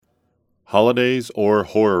Holidays or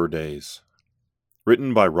Horror Days.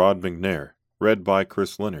 Written by Rod McNair. Read by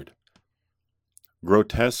Chris Leonard.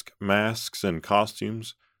 Grotesque masks and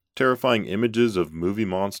costumes, terrifying images of movie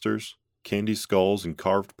monsters, candy skulls and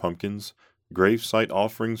carved pumpkins, gravesite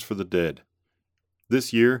offerings for the dead.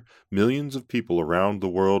 This year, millions of people around the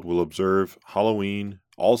world will observe Halloween,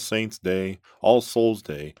 All Saints' Day, All Souls'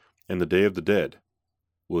 Day, and the Day of the Dead.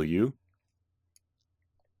 Will you?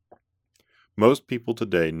 Most people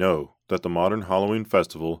today know that the modern Halloween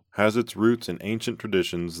festival has its roots in ancient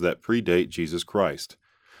traditions that predate Jesus Christ,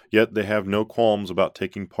 yet they have no qualms about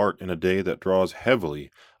taking part in a day that draws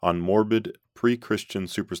heavily on morbid pre-Christian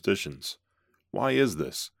superstitions. Why is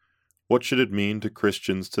this? What should it mean to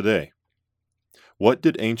Christians today? What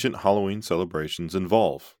did ancient Halloween celebrations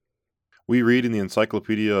involve? We read in the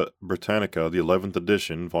Encyclopedia Britannica, the 11th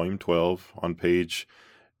edition, volume 12, on page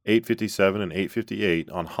 857 and 858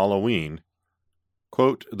 on Halloween,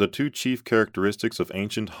 quote, "The two chief characteristics of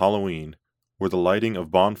ancient Halloween were the lighting of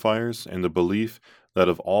bonfires and the belief that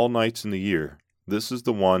of all nights in the year, this is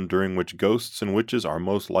the one during which ghosts and witches are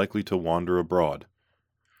most likely to wander abroad.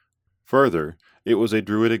 Further, it was a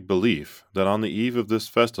Druidic belief that on the eve of this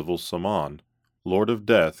festival Samhain, Lord of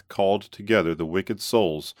Death, called together the wicked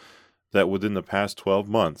souls that within the past 12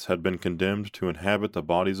 months had been condemned to inhabit the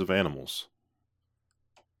bodies of animals."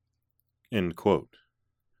 End quote.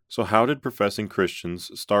 So how did professing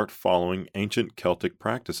Christians start following ancient Celtic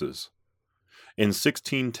practices? In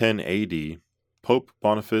 1610 AD, Pope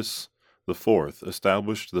Boniface IV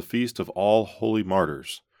established the Feast of All Holy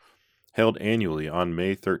Martyrs, held annually on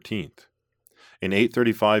May 13th. In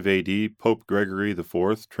 835 AD, Pope Gregory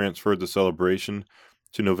IV transferred the celebration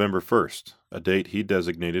to November 1st, a date he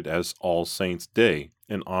designated as All Saints' Day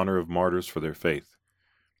in honor of martyrs for their faith.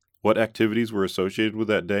 What activities were associated with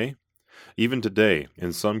that day? Even today,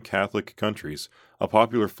 in some Catholic countries, a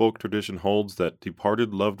popular folk tradition holds that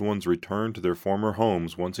departed loved ones return to their former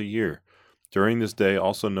homes once a year, during this day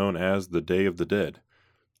also known as the Day of the Dead.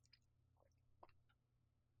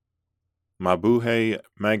 Mabuhay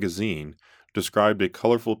magazine described a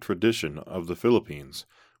colorful tradition of the Philippines,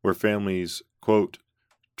 where families, quote,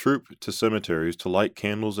 troop to cemeteries to light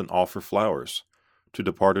candles and offer flowers to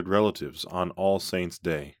departed relatives on All Saints'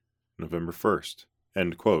 Day, November 1st,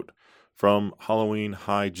 end quote, from Halloween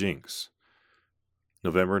High Jinks,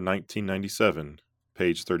 November 1997,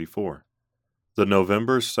 page 34. The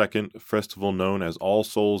November 2nd festival known as All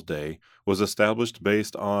Souls' Day was established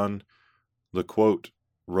based on the, quote,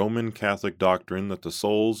 Roman Catholic doctrine that the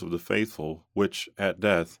souls of the faithful, which, at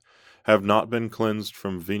death, have not been cleansed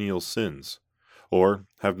from venial sins, or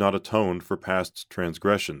have not atoned for past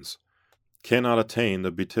transgressions, cannot attain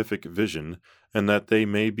the beatific vision, and that they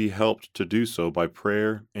may be helped to do so by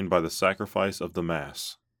prayer and by the sacrifice of the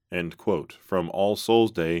Mass. End quote. From All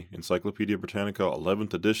Souls' Day, Encyclopedia Britannica,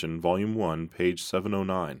 11th edition, volume 1, page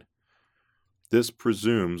 709. This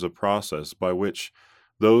presumes a process by which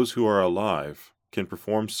those who are alive can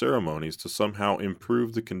perform ceremonies to somehow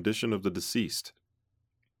improve the condition of the deceased.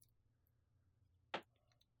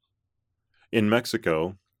 In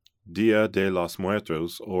Mexico, Dia de los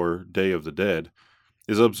Muertos, or Day of the Dead,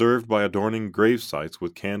 is observed by adorning grave sites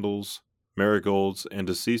with candles, marigolds, and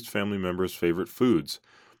deceased family members' favorite foods,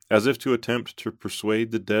 as if to attempt to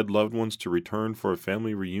persuade the dead loved ones to return for a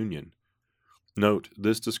family reunion. Note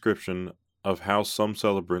this description of how some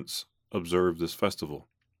celebrants observe this festival.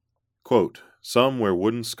 Quote, some wear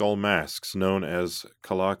wooden skull masks known as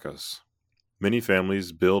calacas. Many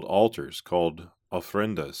families build altars called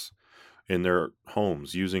ofrendas in their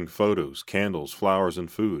homes using photos, candles, flowers,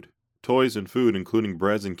 and food. Toys and food, including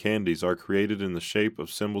breads and candies, are created in the shape of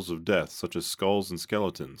symbols of death, such as skulls and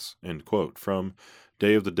skeletons. End quote. From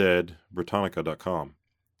Day of the Dead, Britannica.com.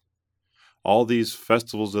 All these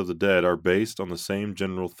festivals of the dead are based on the same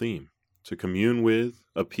general theme: to commune with,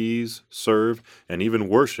 appease, serve, and even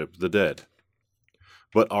worship the dead.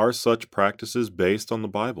 But are such practices based on the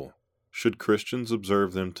Bible? Should Christians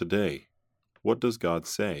observe them today? What does God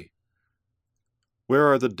say? Where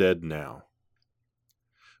are the dead now?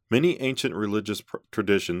 Many ancient religious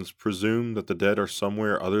traditions presume that the dead are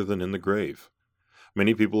somewhere other than in the grave.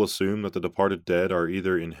 Many people assume that the departed dead are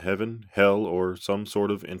either in heaven, hell, or some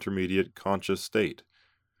sort of intermediate conscious state.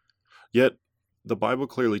 Yet, the Bible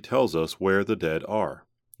clearly tells us where the dead are.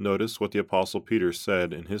 Notice what the Apostle Peter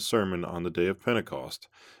said in his sermon on the day of Pentecost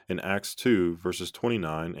in Acts 2, verses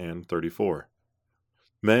 29 and 34.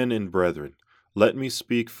 Men and brethren, let me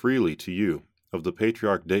speak freely to you of the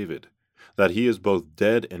patriarch David, that he is both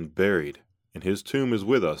dead and buried, and his tomb is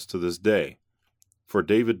with us to this day. For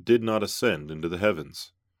David did not ascend into the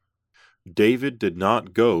heavens. David did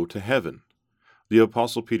not go to heaven. The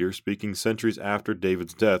Apostle Peter, speaking centuries after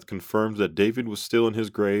David's death, confirms that David was still in his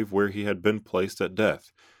grave where he had been placed at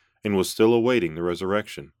death, and was still awaiting the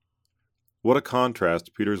resurrection. What a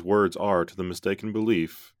contrast Peter's words are to the mistaken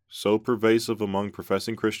belief, so pervasive among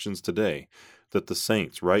professing Christians today, that the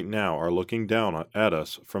saints right now are looking down at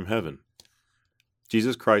us from heaven.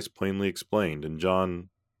 Jesus Christ plainly explained in John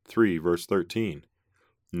 3, verse 13,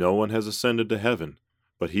 "No one has ascended to heaven,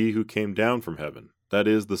 but he who came down from heaven, that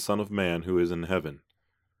is, the Son of Man who is in heaven."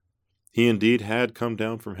 He indeed had come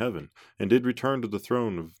down from heaven, and did return to the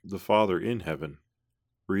throne of the Father in heaven.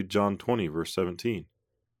 Read John 20, verse 17.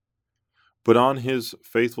 But on his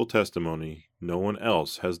faithful testimony, no one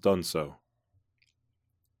else has done so.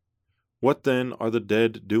 What then are the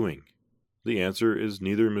dead doing? The answer is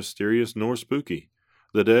neither mysterious nor spooky.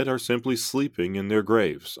 The dead are simply sleeping in their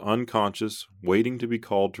graves, unconscious, waiting to be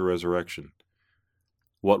called to resurrection.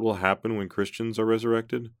 What will happen when Christians are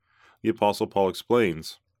resurrected? The Apostle Paul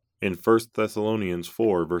explains in 1 Thessalonians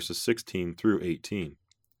 4, verses 16 through 18.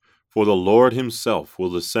 For the Lord himself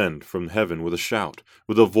will descend from heaven with a shout,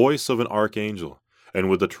 with the voice of an archangel,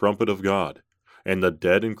 and with the trumpet of God, and the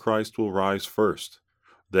dead in Christ will rise first.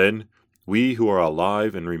 Then we who are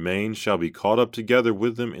alive and remain shall be caught up together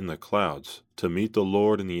with them in the clouds, to meet the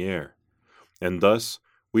Lord in the air. And thus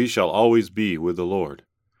we shall always be with the Lord.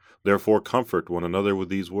 Therefore comfort one another with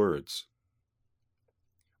these words.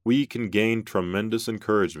 We can gain tremendous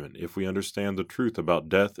encouragement if we understand the truth about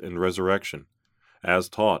death and resurrection, as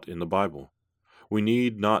taught in the Bible. We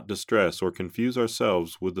need not distress or confuse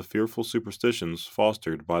ourselves with the fearful superstitions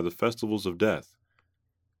fostered by the festivals of death.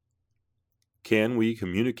 Can we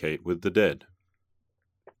communicate with the dead?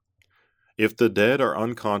 If the dead are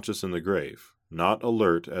unconscious in the grave, not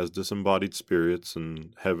alert as disembodied spirits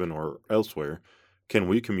in heaven or elsewhere, can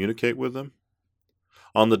we communicate with them?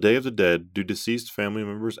 On the Day of the Dead, do deceased family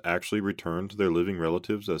members actually return to their living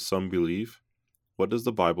relatives as some believe? What does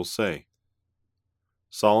the Bible say?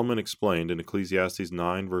 Solomon explained in Ecclesiastes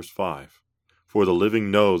 9, verse 5, For the living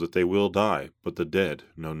know that they will die, but the dead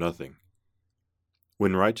know nothing.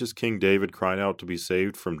 When righteous King David cried out to be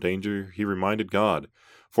saved from danger, he reminded God,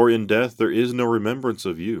 For in death there is no remembrance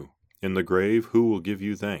of you. In the grave who will give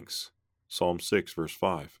you thanks? Psalm 6, verse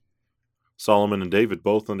 5. Solomon and David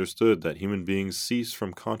both understood that human beings cease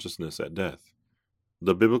from consciousness at death.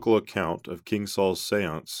 The biblical account of King Saul's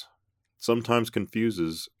seance sometimes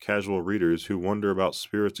confuses casual readers who wonder about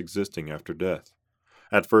spirits existing after death.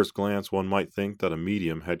 At first glance, one might think that a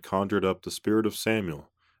medium had conjured up the spirit of Samuel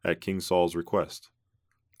at King Saul's request.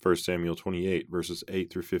 1 Samuel 28, verses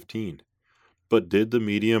 8 through 15. But did the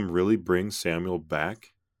medium really bring Samuel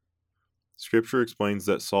back? Scripture explains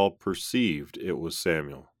that Saul perceived it was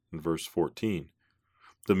Samuel in verse 14.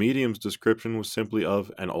 The medium's description was simply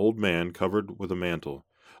of an old man covered with a mantle,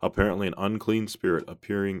 apparently an unclean spirit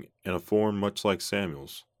appearing in a form much like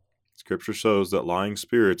Samuel's. Scripture shows that lying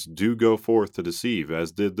spirits do go forth to deceive,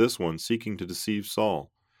 as did this one seeking to deceive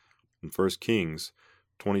Saul in 1 Kings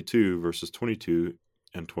 22, verses 22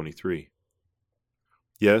 and 23.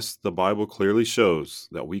 Yes, the Bible clearly shows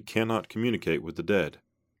that we cannot communicate with the dead.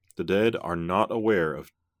 The dead are not aware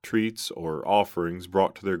of treats or offerings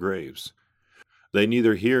brought to their graves. They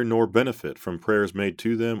neither hear nor benefit from prayers made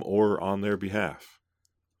to them or on their behalf.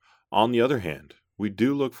 On the other hand, we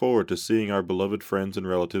do look forward to seeing our beloved friends and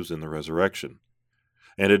relatives in the resurrection,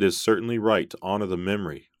 and it is certainly right to honor the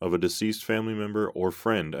memory of a deceased family member or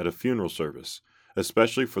friend at a funeral service,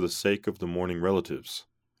 especially for the sake of the mourning relatives.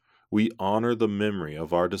 We honor the memory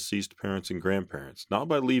of our deceased parents and grandparents, not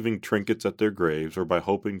by leaving trinkets at their graves or by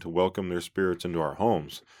hoping to welcome their spirits into our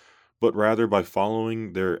homes, but rather by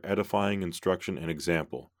following their edifying instruction and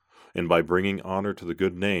example, and by bringing honor to the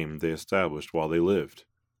good name they established while they lived.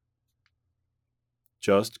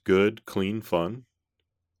 Just good, clean fun?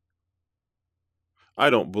 I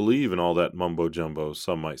don't believe in all that mumbo-jumbo,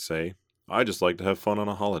 some might say. I just like to have fun on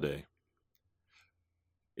a holiday.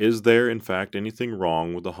 Is there, in fact, anything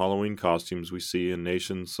wrong with the Halloween costumes we see in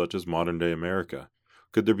nations such as modern-day America?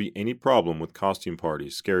 Could there be any problem with costume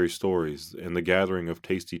parties, scary stories, and the gathering of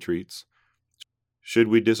tasty treats? Should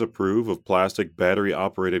we disapprove of plastic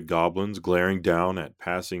battery-operated goblins glaring down at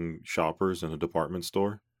passing shoppers in a department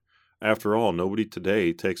store? After all, nobody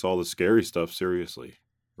today takes all the scary stuff seriously,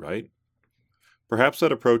 right? Perhaps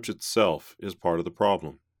that approach itself is part of the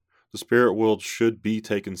problem. The spirit world should be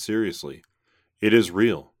taken seriously. It is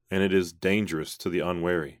real, and it is dangerous to the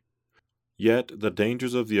unwary. Yet, the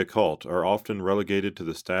dangers of the occult are often relegated to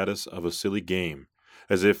the status of a silly game,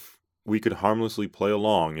 as if we could harmlessly play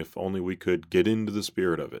along if only we could get into the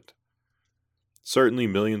spirit of it. Certainly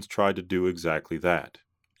millions try to do exactly that.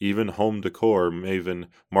 Even home decor maven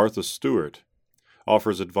Martha Stewart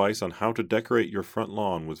offers advice on how to decorate your front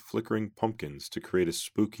lawn with flickering pumpkins to create a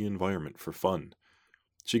spooky environment for fun.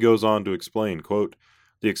 She goes on to explain, quote,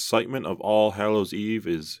 "The excitement of All Hallows Eve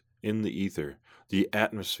is in the ether, the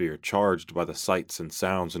atmosphere charged by the sights and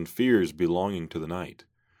sounds and fears belonging to the night.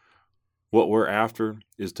 What we're after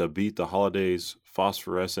is to beat the holiday's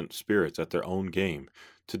phosphorescent spirits at their own game,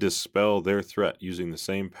 to dispel their threat using the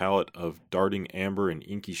same palette of darting amber and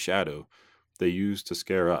inky shadow they use to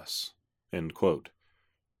scare us." End quote.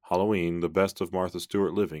 Halloween, The Best of Martha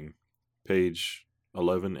Stewart Living, page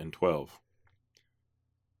 11 and 12.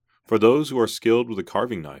 For those who are skilled with a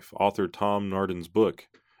carving knife, author Tom Narden's book,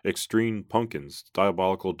 Extreme Pumpkins,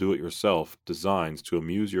 Diabolical Do-It-Yourself Designs to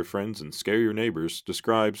Amuse Your Friends and Scare Your Neighbors,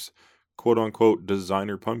 describes quote-unquote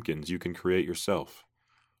designer pumpkins you can create yourself.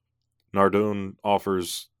 Nardone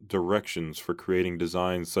offers directions for creating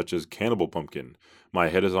designs such as Cannibal Pumpkin, My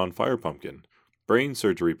Head is on Fire Pumpkin, Brain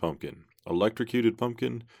Surgery Pumpkin, Electrocuted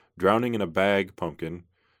Pumpkin, Drowning in a Bag Pumpkin,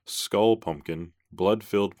 Skull Pumpkin,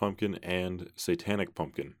 Blood-Filled Pumpkin, and Satanic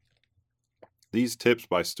Pumpkin. These tips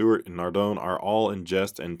by Stewart and Nardone are all in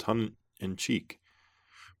jest and tongue-in-cheek.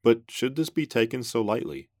 But should this be taken so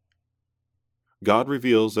lightly? God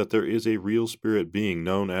reveals that there is a real spirit being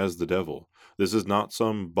known as the devil. This is not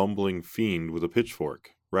some bumbling fiend with a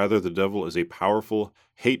pitchfork. Rather, the devil is a powerful,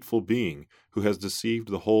 hateful being who has deceived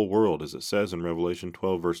the whole world, as it says in Revelation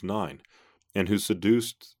 12, verse 9, and who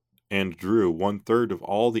seduced and drew 1/3 of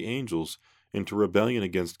all the angels into rebellion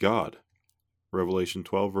against God. Revelation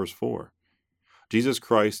 12, verse 4. Jesus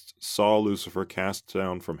Christ saw Lucifer cast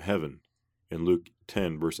down from heaven in Luke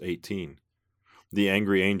 10, verse 18. The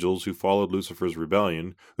angry angels who followed Lucifer's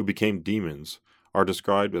rebellion, who became demons, are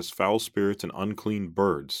described as foul spirits and unclean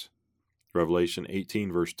birds. Revelation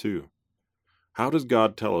 18, verse 2. How does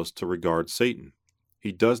God tell us to regard Satan?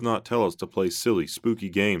 He does not tell us to play silly, spooky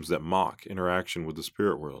games that mock interaction with the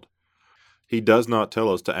spirit world. He does not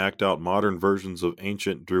tell us to act out modern versions of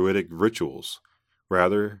ancient druidic rituals.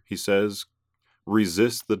 Rather, he says,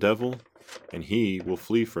 resist the devil, and he will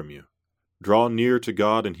flee from you. Draw near to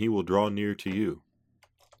God, and he will draw near to you.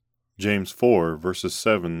 James 4, verses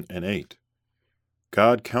 7 and 8.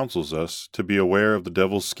 God counsels us to be aware of the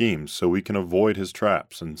devil's schemes so we can avoid his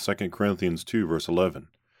traps in 2 Corinthians 2, verse 11.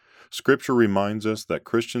 Scripture reminds us that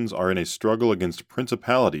Christians are in a struggle against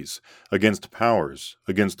principalities, against powers,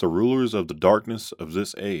 against the rulers of the darkness of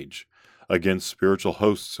this age, against spiritual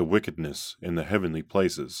hosts of wickedness in the heavenly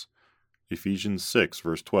places. Ephesians 6,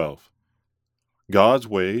 verse 12. God's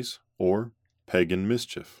ways, or pagan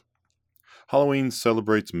mischief. Halloween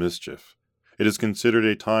celebrates mischief. It is considered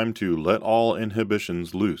a time to let all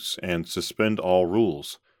inhibitions loose and suspend all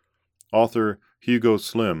rules. Author Hugo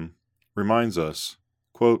Slim reminds us,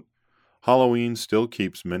 quote, Halloween still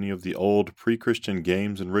keeps many of the old pre-Christian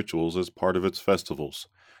games and rituals as part of its festivals.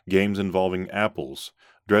 Games involving apples,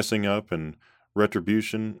 dressing up, and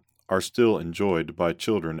retribution are still enjoyed by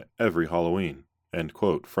children every Halloween. End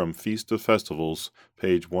quote, from Feast of Festivals,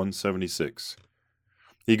 page 176.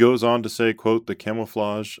 He goes on to say, quote, the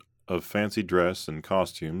camouflage of fancy dress and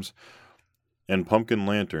costumes and pumpkin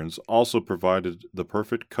lanterns also provided the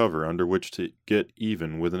perfect cover under which to get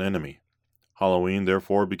even with an enemy. Halloween,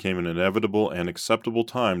 therefore, became an inevitable and acceptable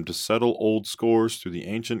time to settle old scores through the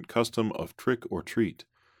ancient custom of trick or treat,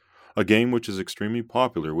 a game which is extremely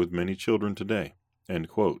popular with many children today. End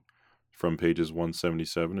quote, from pages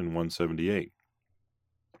 177 and 178.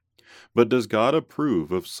 But does God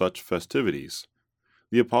approve of such festivities?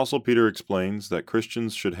 The Apostle Peter explains that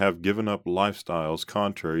Christians should have given up lifestyles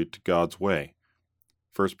contrary to God's way.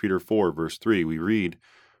 1 Peter 4, verse 3, we read,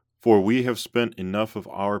 For we have spent enough of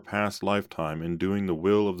our past lifetime in doing the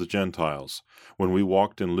will of the Gentiles, when we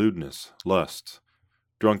walked in lewdness, lust,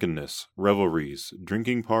 drunkenness, revelries,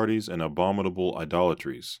 drinking parties, and abominable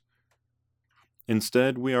idolatries.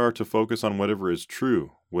 Instead, we are to focus on whatever is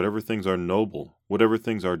true, whatever things are noble, whatever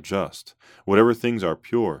things are just, whatever things are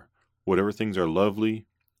pure, whatever things are lovely,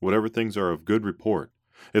 whatever things are of good report.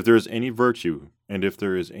 If there is any virtue, and if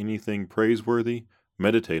there is anything praiseworthy,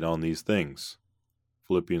 meditate on these things.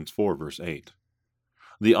 Philippians 4, verse 8.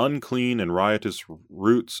 The unclean and riotous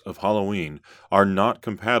roots of Halloween are not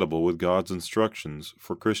compatible with God's instructions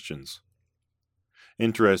for Christians.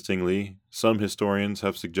 Interestingly, some historians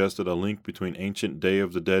have suggested a link between ancient Day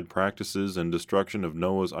of the Dead practices and destruction of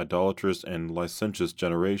Noah's idolatrous and licentious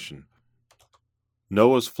generation.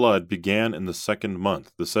 Noah's flood began in the second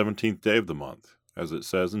month, the 17th day of the month, as it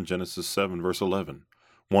says in Genesis 7, verse 11.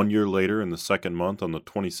 1 year later, in the second month, on the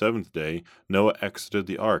 27th day, Noah exited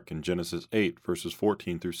the ark in Genesis 8, verses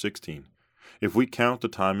 14 through 16. If we count the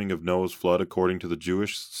timing of Noah's flood according to the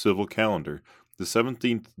Jewish civil calendar, the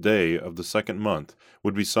 17th day of the second month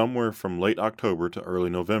would be somewhere from late October to early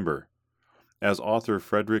November. As author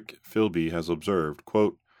Frederick Philby has observed,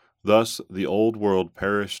 quote, "Thus the old world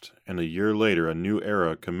perished, and a year later a new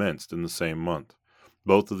era commenced in the same month.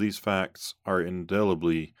 Both of these facts are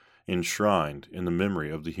indelibly enshrined in the memory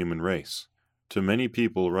of the human race. To many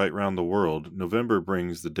people right round the world, November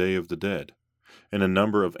brings the Day of the Dead. In a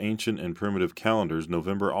number of ancient and primitive calendars,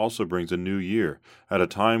 November also brings a new year, at a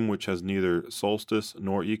time which has neither solstice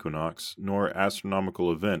nor equinox, nor astronomical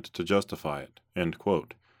event to justify it." End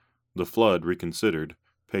quote. The Flood Reconsidered,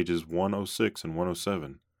 pages 106 and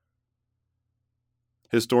 107.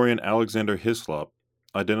 Historian Alexander Hislop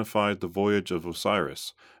identified the voyage of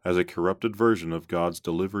Osiris as a corrupted version of God's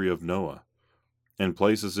delivery of Noah, and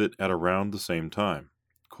places it at around the same time.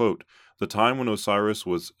 Quote, "The time when Osiris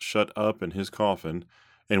was shut up in his coffin,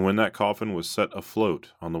 and when that coffin was set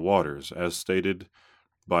afloat on the waters, as stated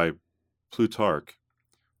by Plutarch,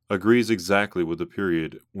 agrees exactly with the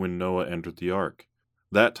period when Noah entered the ark.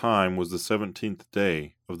 That time was the 17th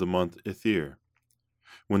day of the month Ithir,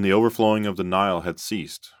 when the overflowing of the Nile had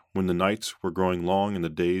ceased, when the nights were growing long and the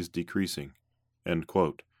days decreasing." End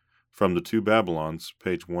quote. From the Two Babylons,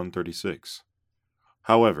 page 136.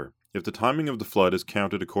 However, if the timing of the flood is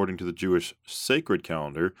counted according to the Jewish sacred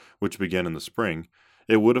calendar, which began in the spring,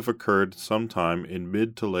 it would have occurred sometime in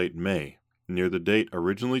mid to late May, near the date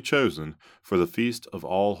originally chosen for the Feast of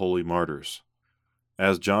All Holy Martyrs.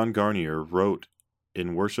 As John Garnier wrote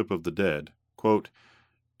in Worship of the Dead, quote,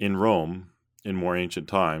 "In Rome, in more ancient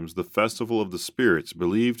times, the festival of the spirits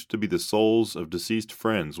believed to be the souls of deceased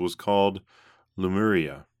friends was called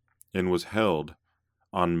Lemuria, and was held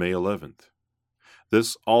on May 11th.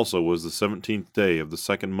 This also was the 17th day of the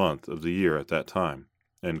second month of the year at that time."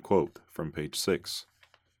 End quote, from page 6.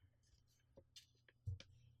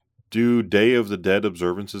 Do Day of the Dead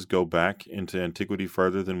observances go back into antiquity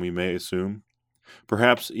further than we may assume?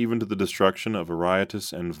 Perhaps even to the destruction of a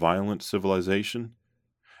riotous and violent civilization?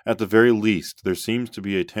 At the very least, there seems to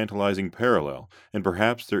be a tantalizing parallel, and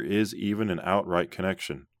perhaps there is even an outright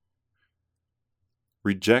connection.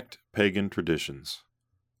 Reject pagan traditions.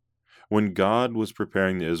 When God was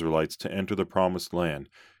preparing the Israelites to enter the Promised Land,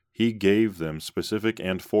 He gave them specific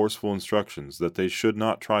and forceful instructions that they should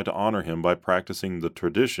not try to honor Him by practicing the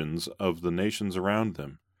traditions of the nations around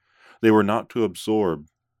them. They were not to absorb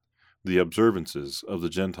the observances of the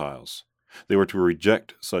Gentiles. They were to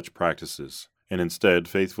reject such practices, and instead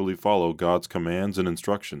faithfully follow God's commands and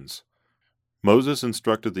instructions. Moses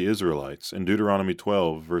instructed the Israelites in Deuteronomy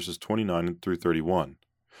 12, verses 29 through 31.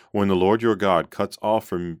 "When the Lord your God cuts off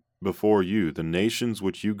from before you the nations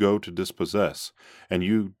which you go to dispossess, and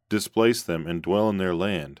you displace them and dwell in their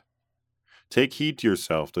land, take heed to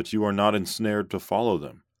yourself that you are not ensnared to follow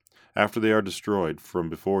them, after they are destroyed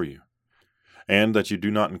from before you, and that you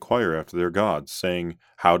do not inquire after their gods, saying,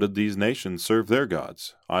 'How did these nations serve their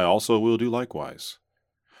gods? I also will do likewise.'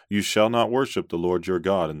 You shall not worship the Lord your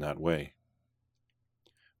God in that way."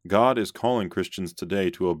 God is calling Christians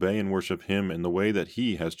today to obey and worship Him in the way that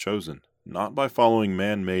He has chosen, not by following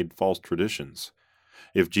man-made false traditions.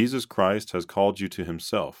 If Jesus Christ has called you to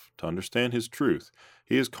Himself, to understand His truth,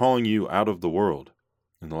 He is calling you out of the world.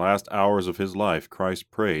 In the last hours of His life, Christ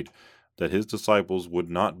prayed that His disciples would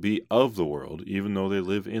not be of the world, even though they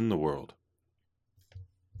live in the world.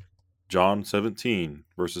 John 17,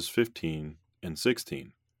 verses 15 and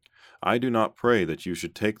 16. "I do not pray that you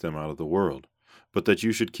should take them out of the world, but that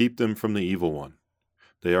you should keep them from the evil one.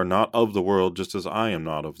 They are not of the world, just as I am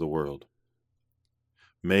not of the world."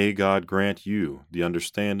 May God grant you the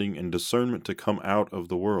understanding and discernment to come out of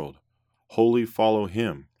the world, wholly follow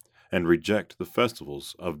Him, and reject the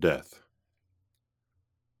festivals of death.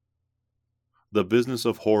 The business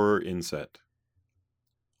of horror inset.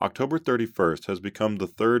 October 31st has become the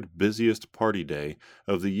third busiest party day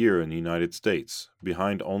of the year in the United States,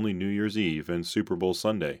 behind only New Year's Eve and Super Bowl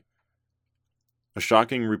Sunday. A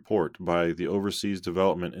shocking report by the Overseas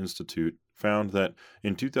Development Institute found that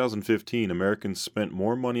in 2015, Americans spent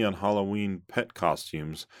more money on Halloween pet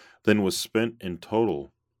costumes than was spent in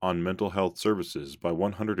total on mental health services by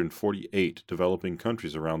 148 developing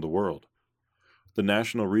countries around the world. The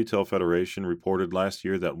National Retail Federation reported last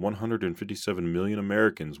year that 157 million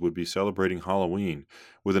Americans would be celebrating Halloween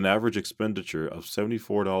with an average expenditure of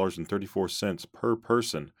 $74.34 per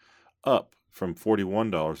person, up from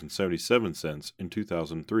 $41.77 in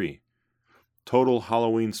 2003. Total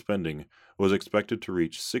Halloween spending was expected to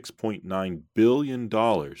reach $6.9 billion,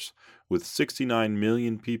 with 69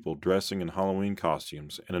 million people dressing in Halloween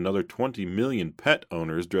costumes and another 20 million pet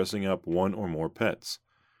owners dressing up one or more pets.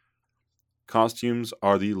 Costumes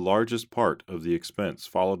are the largest part of the expense,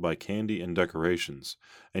 followed by candy and decorations,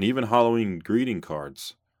 and even Halloween greeting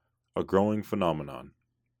cards, a growing phenomenon.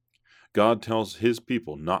 God tells his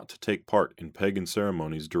people not to take part in pagan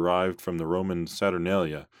ceremonies derived from the Roman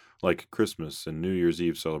Saturnalia, like Christmas and New Year's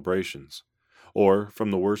Eve celebrations, or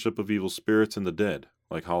from the worship of evil spirits and the dead,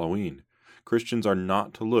 like Halloween. Christians are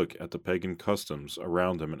not to look at the pagan customs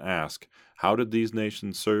around them and ask, "How did these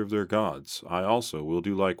nations serve their gods? I also will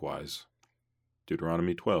do likewise."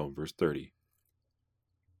 Deuteronomy 12, verse 30.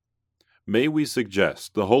 May we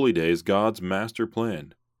suggest the holy day is God's master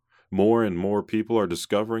plan. More and more people are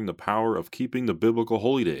discovering the power of keeping the biblical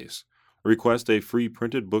holy days. Request a free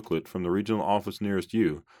printed booklet from the regional office nearest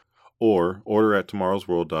you, or order at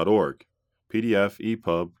tomorrowsworld.org. PDF,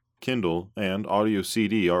 EPUB, Kindle, and audio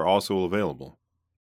CD are also available.